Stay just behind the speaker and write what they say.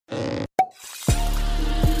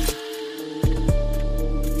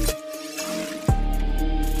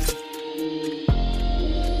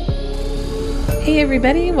Hey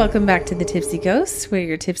everybody, welcome back to the Tipsy Ghosts. We're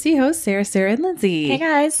your tipsy hosts, Sarah, and Lindsay. Hey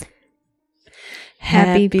guys.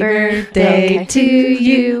 Happy birthday to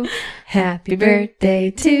you. Happy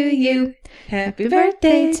birthday to you. Happy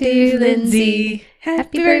birthday to Lindsay.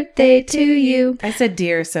 Happy birthday to you. I said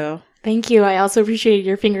dear, so. Thank you. I also appreciated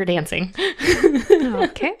your finger dancing.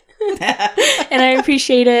 Okay. And I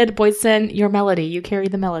appreciated, Boyson, your melody. You carry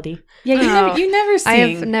the melody. Yeah, you never sing. I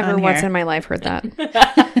have never once in my life heard that.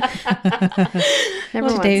 Never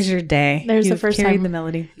Well, today's once. your day. There's You've the first carried time. the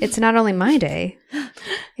melody. It's not only my day.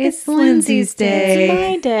 It's Lindsay's day. It's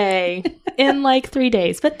my day in like 3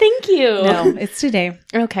 days, but thank you. No, it's today.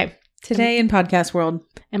 Okay. Today in podcast world.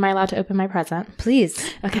 Am I allowed to open my present?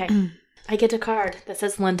 Please. Okay. I get a card that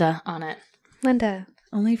says Linda on it. Linda.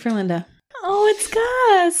 Only for Linda. Oh, it's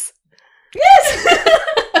Gus.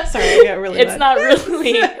 Yes! Sorry, I got really It's not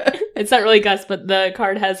really Gus, but the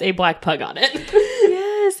card has a black pug on it.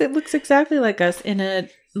 Yes, it looks exactly like us in a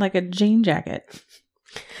Jane jacket.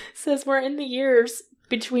 Says we're in the years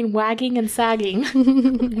between wagging and sagging.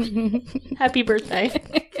 Happy birthday.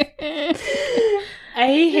 I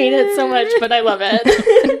hate it so much, but I love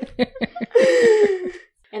it.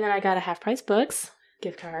 And then I got a Half Price Books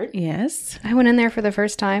gift card. Yes. I went in there for the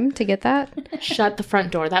first time to get that. Shut the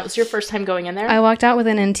front door. That was your first time going in there? I walked out with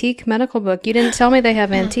an antique medical book. You didn't tell me they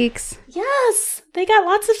have antiques. Yes. They got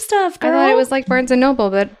lots of stuff, girl. I thought it was like Barnes & Noble,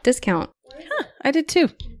 but discount. I did too.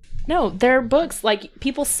 No, they're books. Like,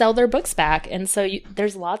 people sell their books back. And so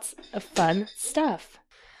there's lots of fun stuff.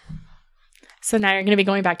 So now you're going to be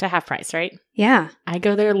going back to Half Price, right? Yeah. I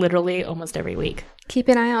go there literally almost every week. Keep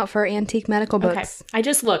an eye out for antique medical books. Okay. I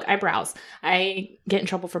just look. I browse. I get in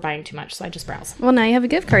trouble for buying too much, so I just browse. Well, now you have a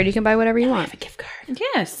gift card. You can buy whatever you I want. have a gift card.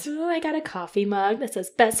 Yes. Oh, I got a coffee mug that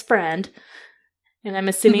says best friend. And I'm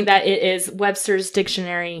assuming that it is Webster's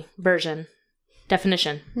dictionary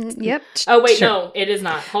definition. Yep. Oh, wait, Sure. no, it is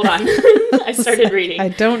not. Hold on. I started reading. I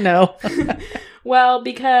don't know. Well,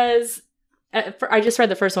 because I just read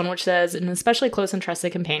the first one, which says an especially close and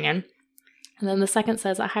trusted companion. And then the second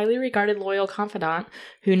says a highly regarded loyal confidant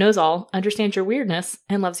who knows all, understands your weirdness,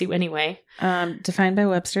 and loves you anyway. Defined by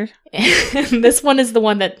Webster. And this one is the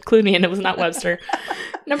one that clued me in. It was not Webster.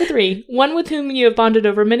 Number 3, one with whom you have bonded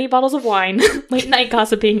over many bottles of wine, late night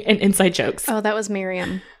gossiping, and inside jokes. Oh, that was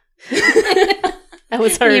Miriam. That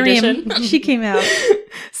was her edition. She came out.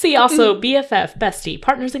 See also BFF, bestie,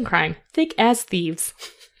 partners in crime, thick as thieves.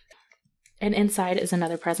 And inside is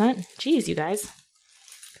another present. Jeez, you guys.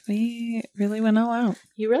 We really went all out.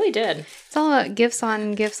 You really did. It's all gifts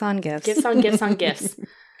on gifts on gifts. Gifts on gifts on gifts.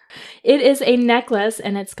 It is a necklace,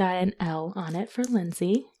 and it's got an L on it for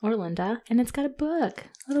Lindsay or Linda, and it's got a book,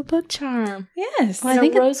 a little book charm. Yes. Well, And I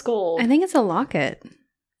think a rose gold. I think it's a locket.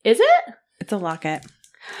 Is it? It's a locket.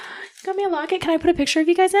 Got me a locket. Can I put a picture of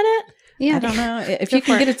you guys in it? Yeah. I don't know. If you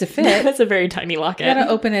can get it to fit, That's a very tiny you locket. gotta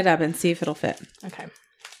open it up and see if it'll fit. Okay.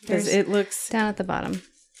 Because it looks... Down at the bottom.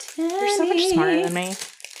 You're so much smarter than me.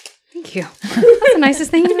 Thank you. That's the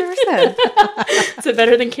nicest thing you've ever said. Is it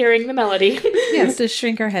better than carrying the melody? Yes, to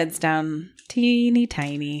shrink our heads down teeny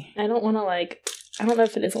tiny. I don't want to I don't know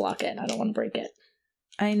if it is a locket. I don't want to break it.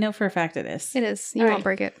 I know for a fact it is. It is. You All won't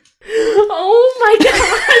right. break it. Oh my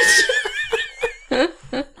gosh!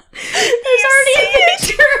 There's already a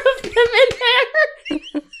picture of them in there.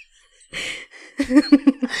 How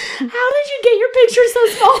did you get your picture so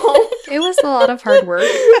small? It was a lot of hard work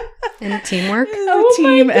and teamwork. Oh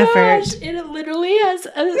team my effort. gosh. It literally has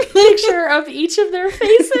a picture of each of their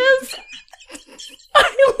faces.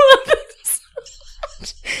 I love it so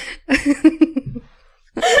much.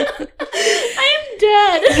 I'm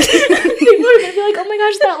dead. People are going to be like, oh my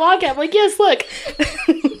gosh, that locket. I'm like, yes, look.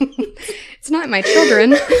 It's not my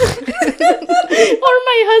children. Or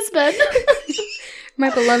my husband. My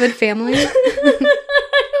beloved family.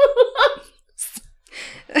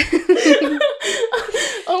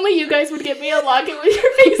 Only you guys would get me a locket with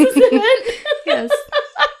your faces in it. Yes.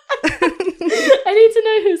 I need to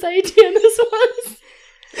know whose idea this was.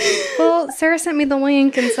 Well, Sarah sent me the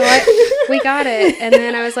link, and so we got it. And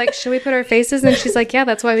then I was like, should we put our faces? And she's like, yeah,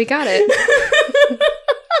 that's why we got it.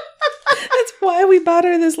 That's why we bought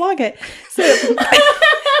her this locket. So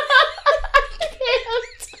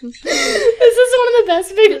This is one of the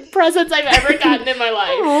best big presents I've ever gotten in my life.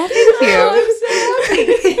 Oh, thank you.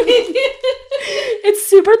 It's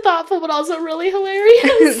super thoughtful, but also really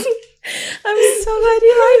hilarious. I'm so glad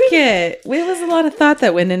you like it. It was a lot of thought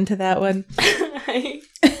that went into that one.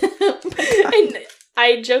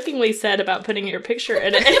 I jokingly said about putting your picture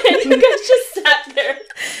in it, and you guys just sat there.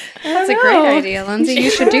 That's a great idea, Lindsay. You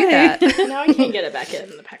should do that. Now I can't get it back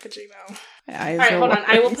in the packaging, though. All right, hold on.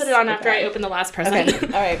 I will put it on after I open the last present. Okay.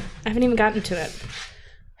 All right. I haven't even gotten to it.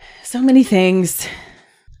 So many things.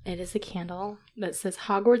 It is a candle that says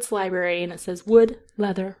Hogwarts Library, and it says wood,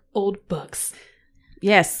 leather, old books.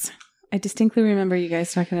 Yes. I distinctly remember you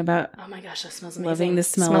guys talking about Oh my gosh, that smells amazing. loving the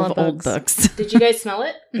smell of old books. Did you guys smell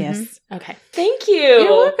it? Yes. Okay. Thank you. You're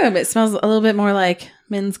welcome. It smells a little bit more like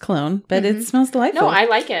men's cologne, but it smells delightful. No, I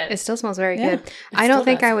like it. It still smells very Yeah. good. I don't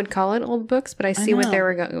think does. I would call it old books, but I see what know. they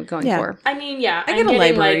were going Yeah. for. I mean, yeah. I get a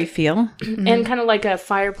library feel. And kind of like a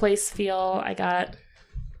fireplace feel. I got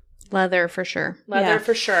Leather for sure. leather Yeah.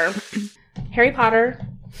 for sure. Harry Potter,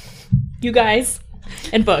 you guys,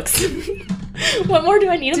 and books. What more do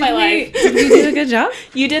I need in my life? Did we do a good job?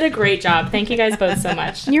 You did a great job. Thank you guys both so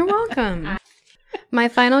much. You're welcome. My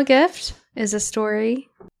final gift is a story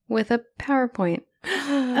with a PowerPoint.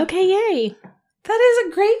 Okay, yay. That is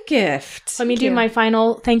a great gift. Let me do you. my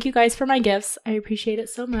final thank you guys for my gifts. I appreciate it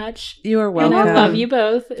so much. You are And welcome. I love you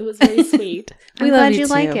both. It was very sweet. I'm We love glad you you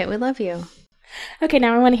like too. it. We love you. Okay,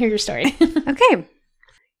 now I want to hear your story. Okay.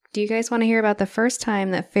 Do you guys want to hear about the first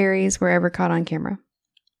time that fairies were ever caught on camera?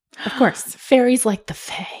 Of course. Fairies like the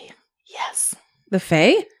Fae. Yes. The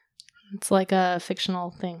Fae? It's like a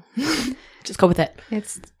fictional thing. Just go with it.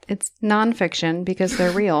 It's nonfiction because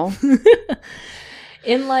they're real.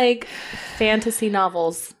 In like fantasy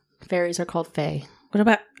novels, fairies are called Fae. What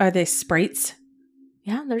about, are they sprites?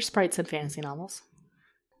 Yeah, there's sprites in fantasy novels.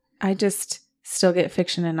 I just still get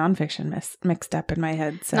fiction and nonfiction mixed up in my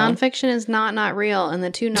head. So Nonfiction is not real, and the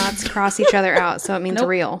two knots cross each other out, so it means Nope.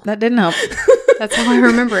 real. that didn't help. That's how I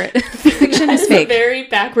remember it. Fiction is That's fake. a very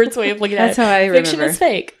backwards way of looking at it. That's how I Fiction remember. is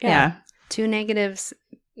fake. Yeah. Two negatives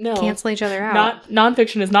No. cancel each other out. Not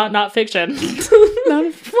nonfiction is not fiction.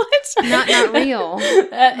 What? not real.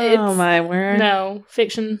 Oh my word. No,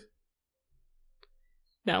 fiction.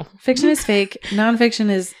 No. Fiction is fake. Nonfiction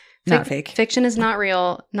is not fake. Fiction is not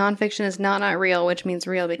real. Nonfiction is not real, which means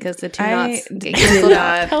real because the two I knots get did canceled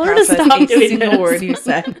out. not Tell her to process stop a doing single this. word you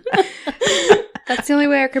said. That's the only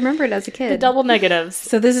way I can remember it as a The kid. double negatives.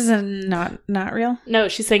 So this is a not real? No,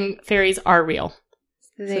 she's saying fairies are real.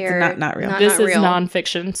 They're not real. This is real,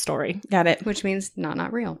 nonfiction story. Got it. which means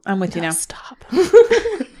not real. I'm with you now. Stop.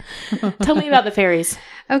 Tell me about the fairies.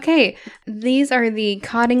 Okay, these are the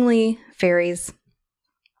Cottingley Fairies.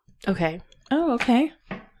 Okay. Oh, okay.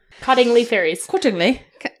 Cottingley Fairies. Cottingley.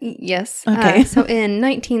 Yes. Okay. So in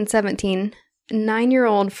 1917,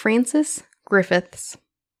 9-year-old Frances Griffiths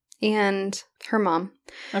and her mom,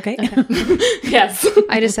 Okay. Yes.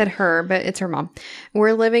 I just said her, but it's her mom,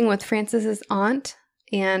 were living with Frances's aunt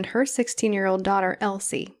and her 16-year-old daughter,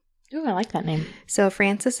 Elsie. Ooh, I like that name. So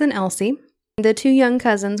Frances and Elsie, the two young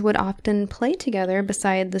cousins, would often play together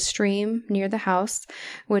beside the stream near the house,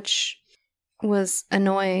 which was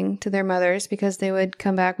annoying to their mothers because they would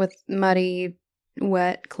come back with muddy,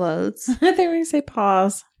 wet clothes. they were going to say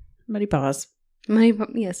paws. Muddy paws. Muddy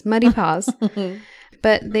paws.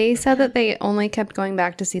 But they said that they only kept going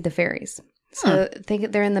back to see the fairies. So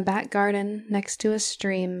they're in the back garden next to a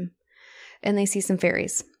stream, and they see some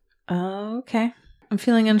fairies. Oh, okay. I'm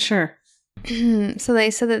feeling unsure. So they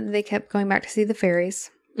said that they kept going back to see the fairies,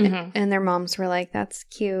 Mhm. and their moms were like, "That's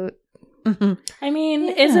cute." Mhm. I mean,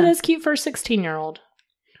 Yeah. is it as cute for a 16-year-old?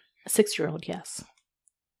 A 6-year-old, yes.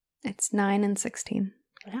 It's 9 and 16.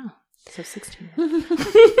 Yeah. So 16.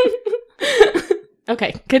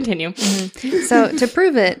 Okay, continue. So to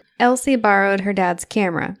prove it, Elsie borrowed her dad's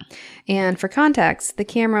camera. And for context, the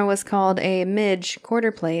camera was called a Midge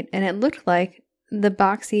quarter plate, and it looked like the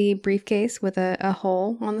boxy briefcase with a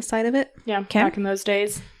hole on the side of it. Yeah, Okay. back in those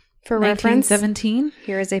days, For reference, 1917.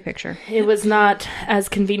 here is a picture. it was not as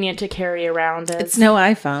convenient to carry around as... It's no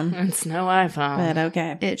iPhone, It's no iPhone. but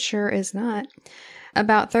okay. It sure is not.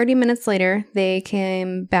 About 30 minutes later, they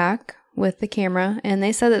came back with the camera, and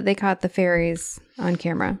they said that they caught the fairies on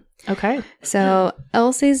camera. Okay. So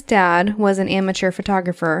Elsie's dad was an amateur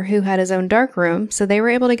photographer who had his own darkroom, so they were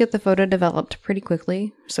able to get the photo developed pretty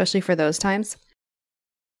quickly, especially for those times.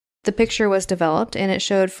 The picture was developed, and it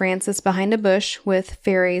showed Frances behind a bush with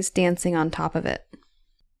fairies dancing on top of it.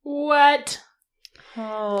 What?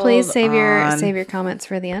 Please save your comments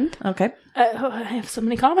for the end. Okay. I have so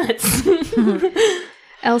many comments.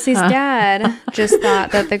 Elsie's dad just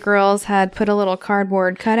thought that the girls had put a little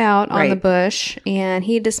cardboard cutout on the Right. bush, and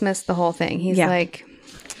he dismissed the whole thing. He's Yeah. like,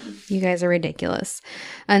 "You guys are ridiculous."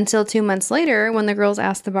 Until 2 months later, when the girls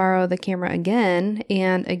asked to borrow the camera again,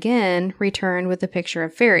 and again returned with a picture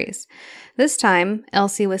of fairies. This time,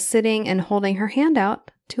 Elsie was sitting and holding her hand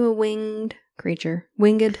out to a winged creature.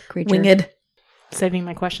 Winged creature. Winged. Saving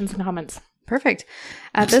my questions and comments. Perfect.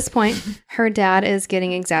 At this point, her dad is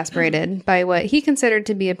getting exasperated by what he considered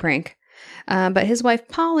to be a prank. But his wife,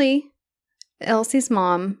 Polly, Elsie's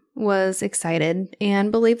mom was excited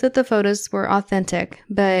and believed that the photos were authentic,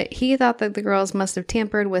 but he thought that the girls must have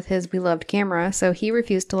tampered with his beloved camera, so he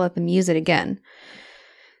refused to let them use it again.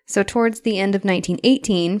 So towards the end of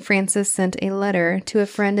 1918, Frances sent a letter to a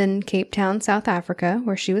friend in Cape Town, South Africa,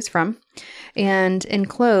 where she was from, and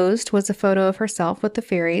enclosed was a photo of herself with the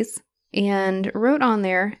fairies, and wrote on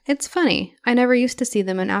there, "It's funny, I never used to see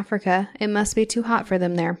them in Africa. It must be too hot for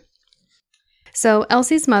them there." So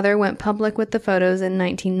Elsie's mother went public with the photos in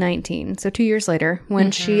 1919, so 2 years later,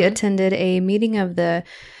 when she attended a meeting of the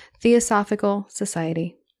Theosophical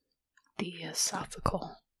Society.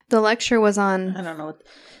 Theosophical. The lecture was on... I don't know.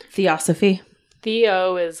 Theosophy.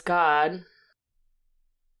 Theo is God.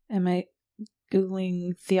 Am I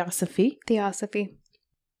Googling theosophy? Theosophy.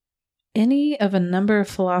 Any of a number of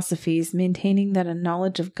philosophies maintaining that a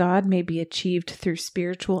knowledge of God may be achieved through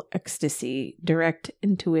spiritual ecstasy, direct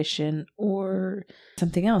intuition, or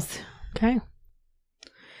something else. Okay.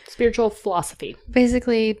 Spiritual philosophy.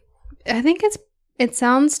 Basically, I think it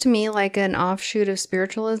sounds to me like an offshoot of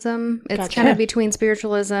spiritualism. It's Gotcha. kind of between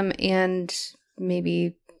spiritualism and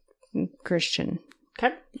maybe Christianism.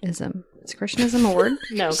 Okay. Is Christianism a word?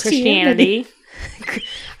 No, Christianity.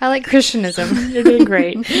 I like Christianism. You're doing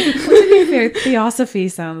great. Well, to be fair, theosophy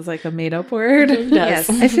sounds like a made-up word. It does. Yes.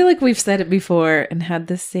 I feel like we've said it before and had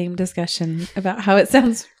this same discussion about how it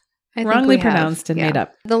sounds I think wrongly we have. pronounced and Yeah. made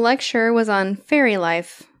up. The lecture was on fairy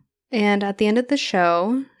life, and at the end of the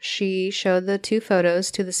show, she showed the 2 photos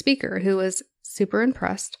to the speaker, who was super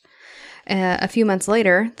impressed. A few months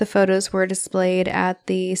later, the photos were displayed at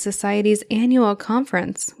the Society's annual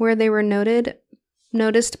conference, where they were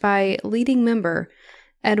noticed by leading member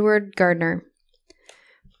Edward Gardner.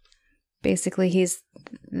 Basically, he's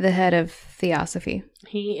the head of Theosophy.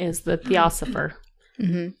 He is the theosopher.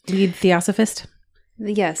 Lead theosophist.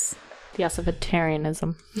 Yes.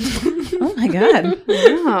 Theosophitarianism. Oh my God.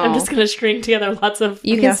 Wow. I'm just going to string together lots of...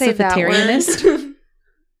 You can say that word. Theosophitarianist.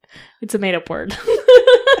 It's a made-up word.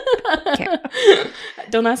 Okay.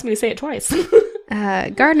 Don't ask me to say it twice.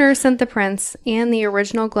 Gardner sent the prints and the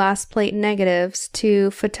original glass plate negatives to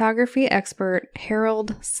photography expert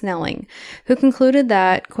Harold Snelling, who concluded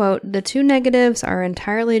that, quote, "the 2 negatives are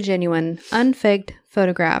entirely genuine, unfaked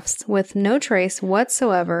photographs with no trace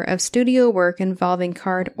whatsoever of studio work involving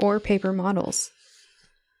card or paper models."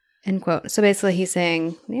 End quote. So basically he's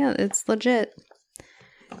saying, yeah, it's legit.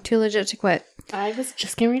 Too legit to quit. I was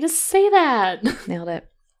just getting ready to say that. Nailed it.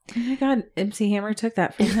 Oh my God. MC Hammer took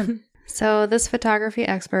that from him. So this photography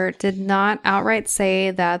expert did not outright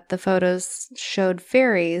say that the photos showed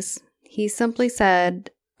fairies. He simply said,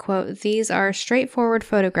 quote, "These are straightforward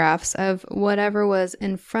photographs of whatever was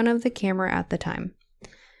in front of the camera at the time."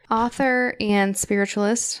 Author and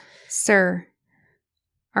spiritualist Sir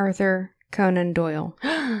Arthur Conan Doyle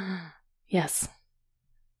Yes.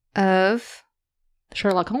 of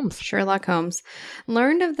Sherlock Holmes. Sherlock Holmes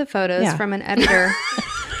learned of the photos Yeah. from an editor.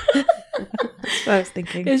 That's what I was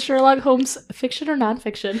thinking. Is Sherlock Holmes fiction or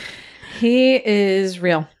nonfiction? He is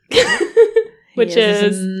real. Which He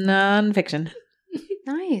is... nonfiction.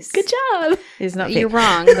 Nice. Good job. He's not You're fake.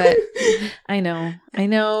 wrong, but I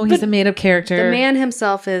know. He's a made-up character. the man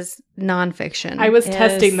himself is nonfiction. I was Yes.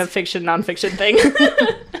 testing the fiction, nonfiction thing.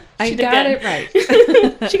 I She did got good. it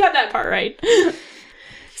right. She got that part right.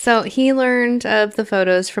 So he learned of the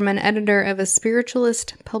photos from an editor of a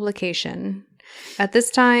spiritualist publication. At the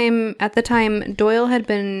time, Doyle had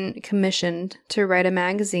been commissioned to write a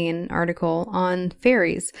magazine article on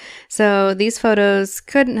fairies. So these photos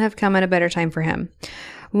couldn't have come at a better time for him.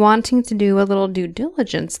 Wanting to do a little due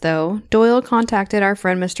diligence, though, Doyle contacted our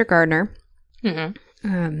friend Mr. Gardner,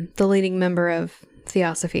 the leading member of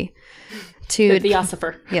Theosophy, The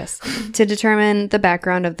theosopher. Yes, to determine the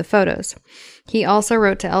background of the photos. He also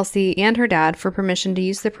wrote to Elsie and her dad for permission to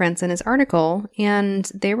use the prints in his article, and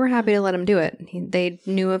they were happy to let him do it. They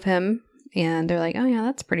knew of him, and they're like, "Oh yeah,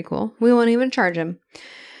 that's pretty cool. We won't even charge him."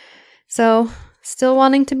 So, still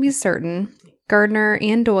wanting to be certain, Gardner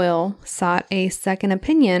and Doyle sought a second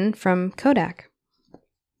opinion from Kodak.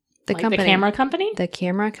 The The camera company? The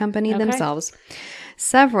camera company Okay. themselves.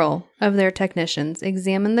 Several of their technicians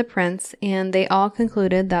examined the prints, and they all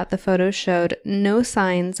concluded that the photos showed no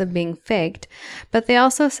signs of being faked, but they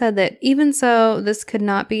also said that even so, this could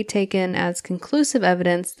not be taken as conclusive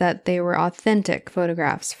evidence that they were authentic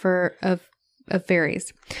photographs of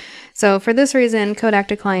fairies. So for this reason, Kodak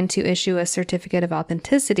declined to issue a certificate of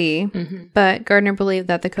authenticity, but Gardner believed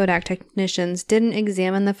that the Kodak technicians didn't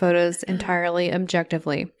examine the photos entirely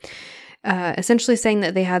objectively. essentially saying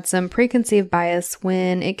that they had some preconceived bias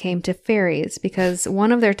when it came to fairies, because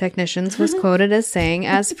one of their technicians was quoted as saying,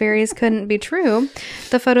 as fairies couldn't be true,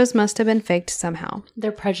 the photos must have been faked somehow.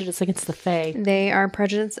 They're prejudiced against the Fae. They are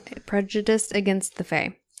prejudiced against the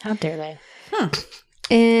Fae. How dare they?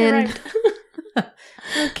 And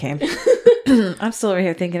Okay. I'm still over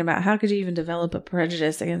here thinking about how could you even develop a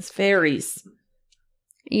prejudice against fairies?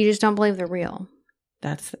 you just don't believe they're real.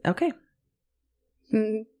 That's okay.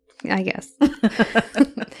 I guess.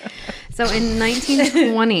 So in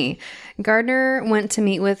 1920, Gardner went to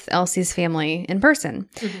meet with Elsie's family in person.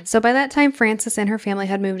 So by that time, Frances and her family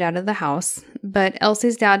had moved out of the house. But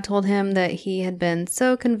Elsie's dad told him that he had been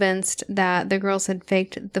so convinced that the girls had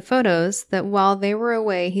faked the photos that while they were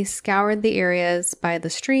away, he scoured the areas by the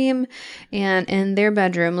stream and in their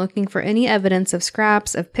bedroom looking for any evidence of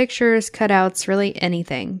scraps, of pictures, cutouts, really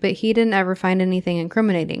anything. But he didn't ever find anything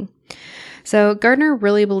incriminating. So Gardner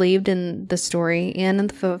really believed in the story and in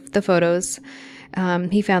the photos.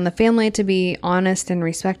 He found the family to be honest and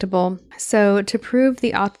respectable. So to prove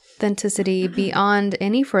the authenticity beyond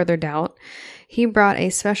any further doubt, he brought a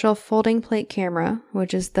special folding plate camera,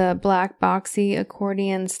 which is the black boxy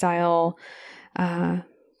accordion style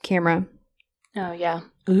camera. Oh, yeah.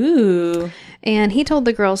 Ooh. And he told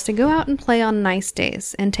the girls to go out and play on nice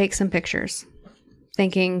days and take some pictures,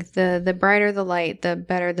 thinking the brighter the light, the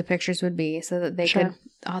better the pictures would be so that they could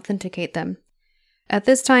authenticate them. At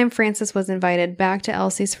this time, Frances was invited back to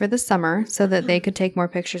Elsie's for the summer so that they could take more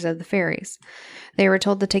pictures of the fairies. They were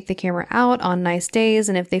told to take the camera out on nice days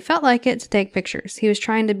and if they felt like it, to take pictures. He was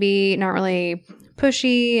trying to be not really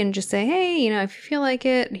pushy and just say, hey, if you feel like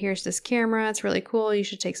it, here's this camera. It's really cool. You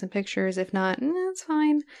should take some pictures. If not, it's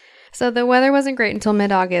fine. So the weather wasn't great until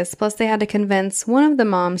mid-August, plus they had to convince one of the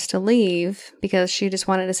moms to leave because she just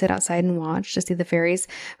wanted to sit outside and watch to see the fairies.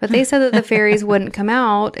 But they said that the fairies wouldn't come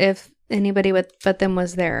out if anybody but them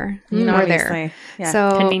was there. Or there. Yeah.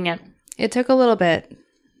 So Convenient. it took a little bit,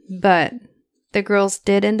 but the girls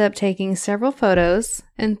did end up taking several photos,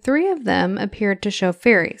 and 3 of them appeared to show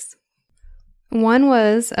fairies. One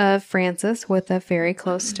was of Frances with a fairy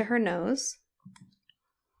close to her nose.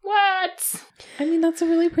 What? I mean, that's a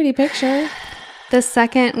really pretty picture. The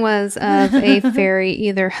second was of a fairy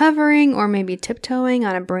either hovering or maybe tiptoeing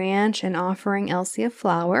on a branch and offering Elsie a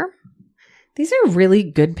flower. These are really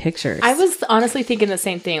good pictures. I was honestly thinking the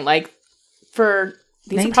same thing. Like, for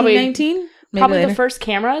these are probably 1919? Probably the first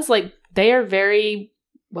cameras. Like, they are very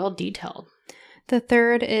well detailed. The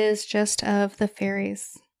third is just of the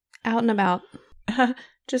fairies out and about.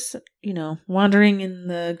 Just, wandering in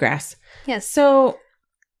the grass. Yes. So,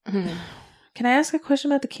 can I ask a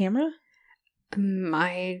question about the camera?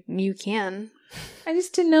 You can. I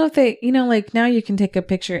just didn't know if they, now you can take a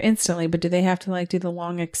picture instantly, but do they have to do the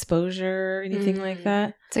long exposure or anything like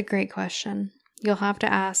that? It's a great question. You'll have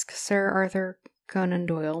to ask Sir Arthur Conan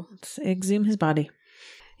Doyle. Let's exhume his body.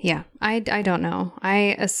 Yeah, I don't know.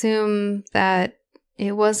 I assume that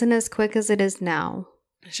it wasn't as quick as it is now.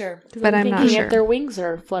 Sure. But I'm not sure. If their wings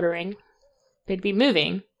are fluttering, they'd be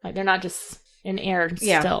moving. Like, they're not just in air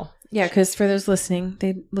still. Yeah, because for those listening,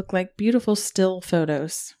 they look like beautiful still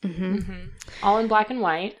photos. All in black and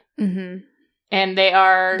white. Mm-hmm. And they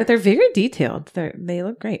are... But they're very detailed. They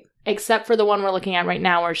look great. Except for the one we're looking at right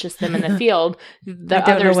now where it's just them in the field. The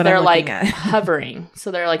others, they're hovering.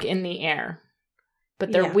 So they're in the air.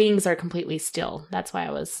 But their wings are completely still. That's why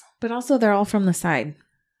I was... But also they're all from the side.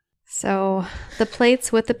 So the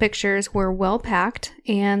plates with the pictures were well packed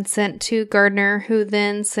and sent to Gardner, who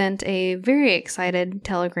then sent a very excited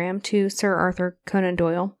telegram to Sir Arthur Conan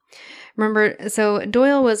Doyle. Remember, so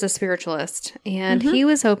Doyle was a spiritualist, and he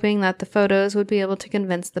was hoping that the photos would be able to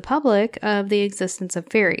convince the public of the existence of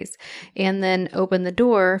fairies, and then open the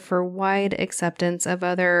door for wide acceptance of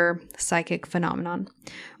other psychic phenomenon,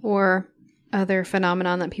 or other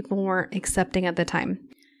phenomenon that people weren't accepting at the time.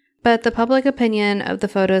 But the public opinion of the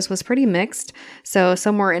photos was pretty mixed, so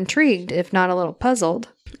some were intrigued, if not a little puzzled.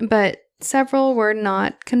 But several were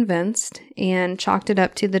not convinced and chalked it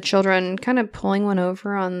up to the children kind of pulling one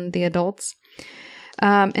over on the adults.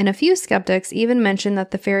 And a few skeptics even mentioned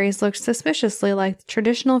that the fairies looked suspiciously like the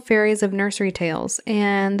traditional fairies of nursery tales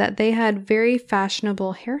and that they had very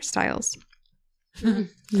fashionable hairstyles.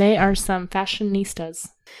 They are some fashionistas.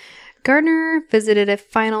 Gardner visited a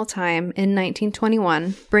final time in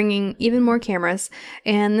 1921, bringing even more cameras,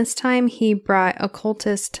 and this time he brought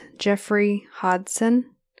occultist Jeffrey Hodson.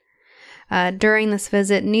 During this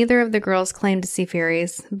visit, neither of the girls claimed to see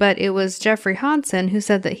fairies, but it was Jeffrey Hodson who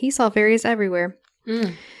said that he saw fairies everywhere.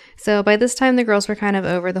 So by this time, the girls were kind of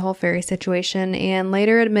over the whole fairy situation and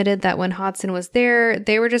later admitted that when Hodson was there,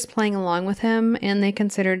 they were just playing along with him and they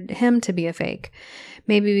considered him to be a fake.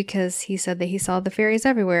 Maybe because he said that he saw the fairies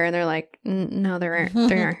everywhere and they're like, no, they aren't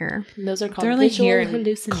here. Those are called They're only visual here in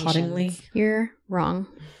hallucinations. Cottingley. You're wrong.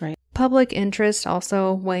 Right. Public interest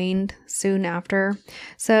also waned soon after.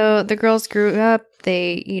 So the girls grew up,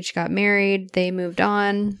 they each got married, they moved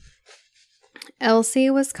on. Elsie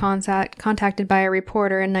was contacted by a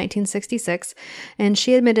reporter in 1966, and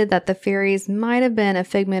she admitted that the fairies might have been a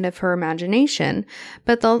figment of her imagination,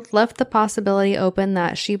 but left the possibility open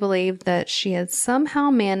that she believed that she had somehow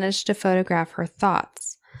managed to photograph her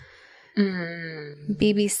thoughts.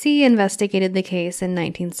 BBC investigated the case in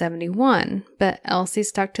 1971, but Elsie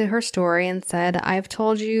stuck to her story and said, I've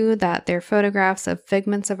told you that they're photographs of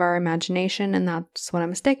figments of our imagination, and that's what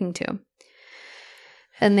I'm sticking to.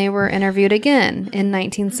 And they were interviewed again in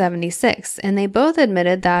 1976, and they both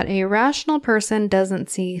admitted that a rational person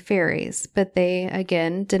doesn't see fairies, but they,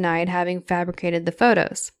 again, denied having fabricated the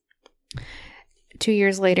photos. 2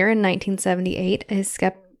 years later, in 1978,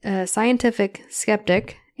 a scientific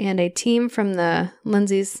skeptic and a team from the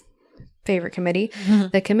Lindsay's favorite committee,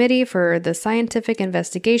 the Committee for the Scientific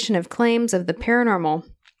Investigation of Claims of the Paranormal.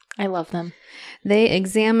 I love them. They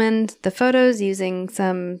examined the photos using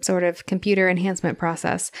some sort of computer enhancement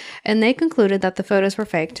process, and they concluded that the photos were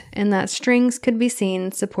faked and that strings could be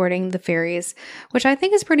seen supporting the fairies, which I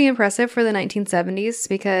think is pretty impressive for the 1970s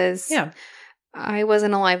because I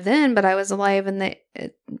wasn't alive then, but I was alive in the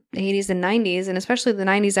 80s and 90s, and especially the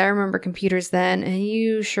 90s. I remember computers then, and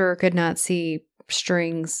you sure could not see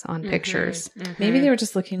strings on pictures. Maybe they were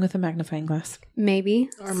just looking with a magnifying glass. Maybe.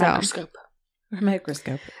 Or a microscope. Or a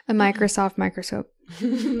microscope. A Microsoft microscope.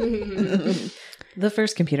 The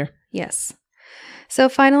first computer. Yes. So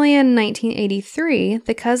finally in 1983,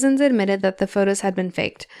 the cousins admitted that the photos had been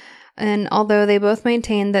faked. And although they both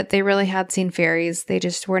maintained that they really had seen fairies, they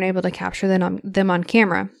just weren't able to capture them on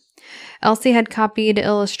camera. Elsie had copied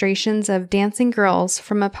illustrations of dancing girls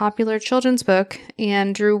from a popular children's book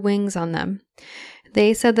and drew wings on them.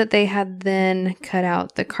 They said that they had then cut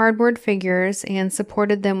out the cardboard figures and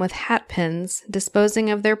supported them with hat pins, disposing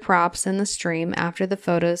of their props in the stream after the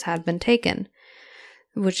photos had been taken.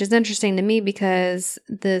 Which is interesting to me because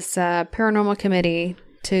this paranormal committee,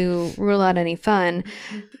 to rule out any fun,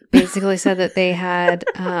 basically said that they had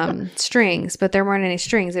strings, but there weren't any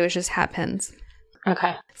strings. It was just hat pins.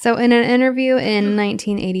 Okay. So in an interview in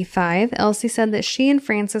 1985, Elsie said that she and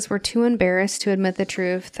Francis were too embarrassed to admit the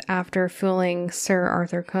truth after fooling Sir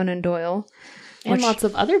Arthur Conan Doyle. And lots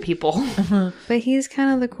of other people. But he's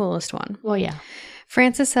kind of the coolest one. Well, yeah.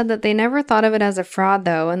 Francis said that they never thought of it as a fraud,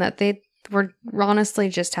 though, and that they were honestly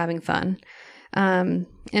just having fun. And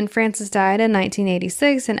Francis died in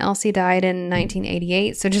 1986, and Elsie died in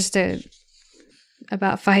 1988. So just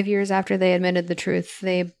about 5 years after they admitted the truth,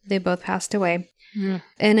 they both passed away.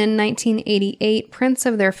 And in 1988, prints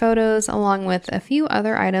of their photos, along with a few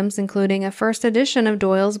other items, including a first edition of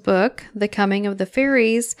Doyle's book, The Coming of the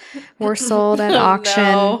Fairies, were sold at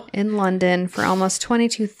auction in London for almost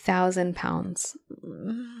 £22,000.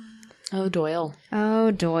 Oh, Doyle.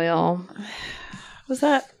 Oh, Doyle. Was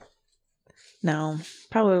that? No,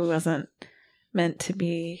 probably wasn't meant to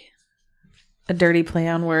be a dirty play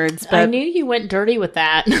on words. But I knew you went dirty with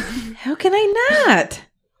that. How can I not?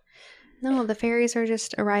 No, the fairies are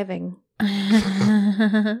just arriving.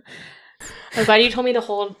 I'm glad you told me to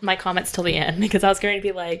hold my comments till the end because I was going to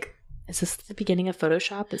be like, is this the beginning of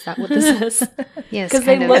Photoshop? Is that what this is? Yes, because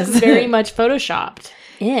they look very much Photoshopped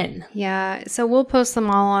in. Yeah, so we'll post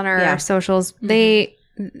them all on our socials.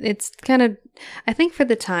 It's kind of, I think for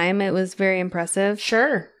the time, it was very impressive.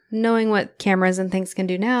 Sure. Knowing what cameras and things can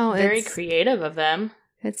do now. Very creative of them.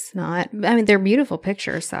 It's not. I mean, they're beautiful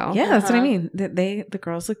pictures, so. Yeah, that's what I mean. The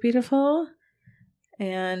girls look beautiful,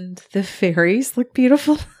 and the fairies look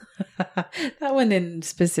beautiful. That one in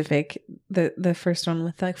specific, the first one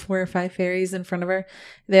with like 4 or 5 fairies in front of her,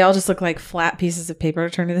 they all just look like flat pieces of paper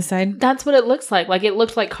turned to the side. That's what it looks like. Like it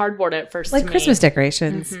looked like cardboard at first, like to Christmas me.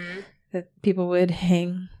 decorations that people would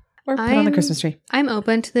hang or put on the Christmas tree. I'm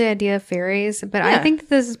open to the idea of fairies, but I think that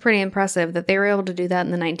this is pretty impressive that they were able to do that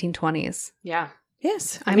in the 1920s. Yeah.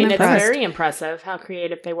 Yes. I mean, it's very impressive how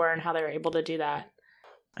creative they were and how they were able to do that.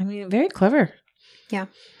 I mean, very clever. Yeah.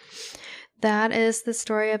 That is the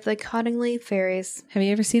story of the Cottingley Fairies. Have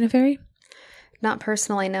you ever seen a fairy? Not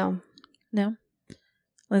personally, no. No?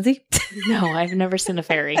 Lindsay? No, I've never seen a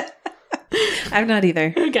fairy. I've not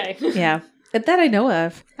either. Okay. Yeah. But that I know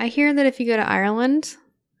of. I hear that if you go to Ireland...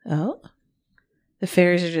 Oh? The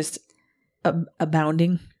fairies are just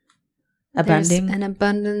abounding. Abounding. There's an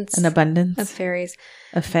abundance An abundance. of fairies.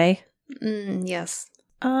 A fae. Yes.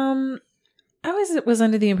 I was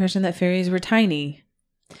under the impression that fairies were tiny.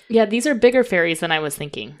 Yeah, these are bigger fairies than I was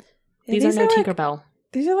thinking. Yeah, These are no like, Tinkerbell.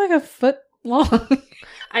 These are like a foot long.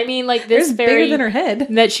 I mean, like this They're fairy bigger than her head.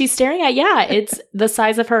 that she's staring at. Yeah, it's the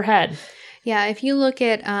size of her head. Yeah, if you look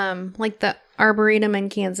at like the Arboretum in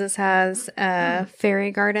Kansas has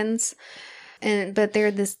fairy gardens, but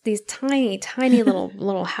they're these tiny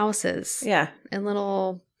little houses. Yeah. And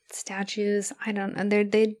little statues. I don't know.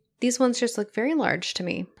 These ones just look very large to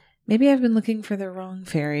me. Maybe I've been looking for the wrong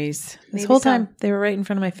fairies. This Maybe whole so. time they were right in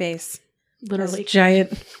front of my face. Literally. Those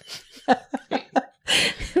giant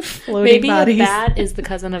floating Maybe bodies. a bat is the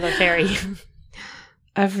cousin of a fairy.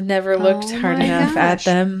 I've never looked Oh hard my enough at gosh.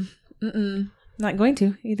 them. Not going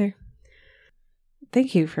to either.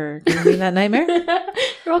 Thank you for giving me that nightmare.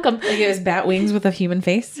 You're welcome. Like it was bat wings with a human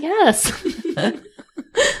face. Yes.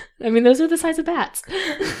 I mean, those are the size of bats.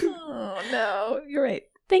 Oh no, you're right.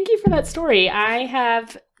 Thank you for that story. I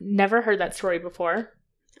have never heard that story before.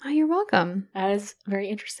 Oh, you're welcome. That is very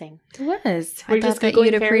interesting. It was. Were you I just thought that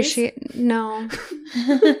Googling you'd fairies? appreciate. No,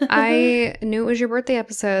 I knew it was your birthday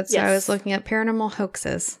episode, so I Yes. was looking at paranormal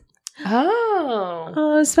hoaxes. Oh.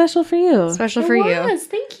 Oh, special for you. Special It for you. was.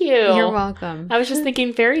 Thank you. You're welcome. I was just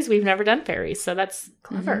thinking fairies. We've never done fairies, so that's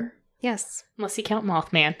clever. Yes. Unless you count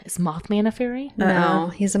Mothman. Is Mothman a fairy? No,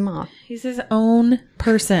 he's a moth. He's his own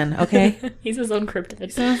person, okay? He's his own cryptid.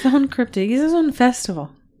 He's his own cryptid. He's his own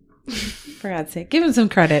festival. For God's sake. Give him some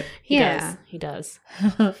credit. He Yeah. does. He does.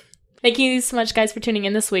 Thank you so much, guys, for tuning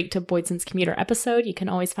in this week to Boydson's Commuter episode. You can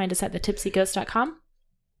always find us at thetipsyghost.com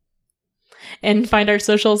and find our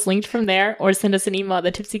socials linked from there, or send us an email at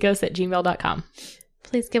thetipsyghost@gmail.com.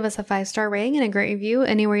 Please give us a 5-star rating and a great review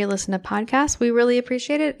anywhere you listen to podcasts. We really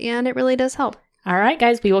appreciate it, and it really does help. All right,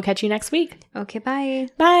 guys, we will catch you next week. Okay, bye.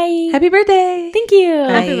 Bye. Happy birthday. Thank you.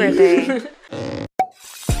 Bye. Happy birthday.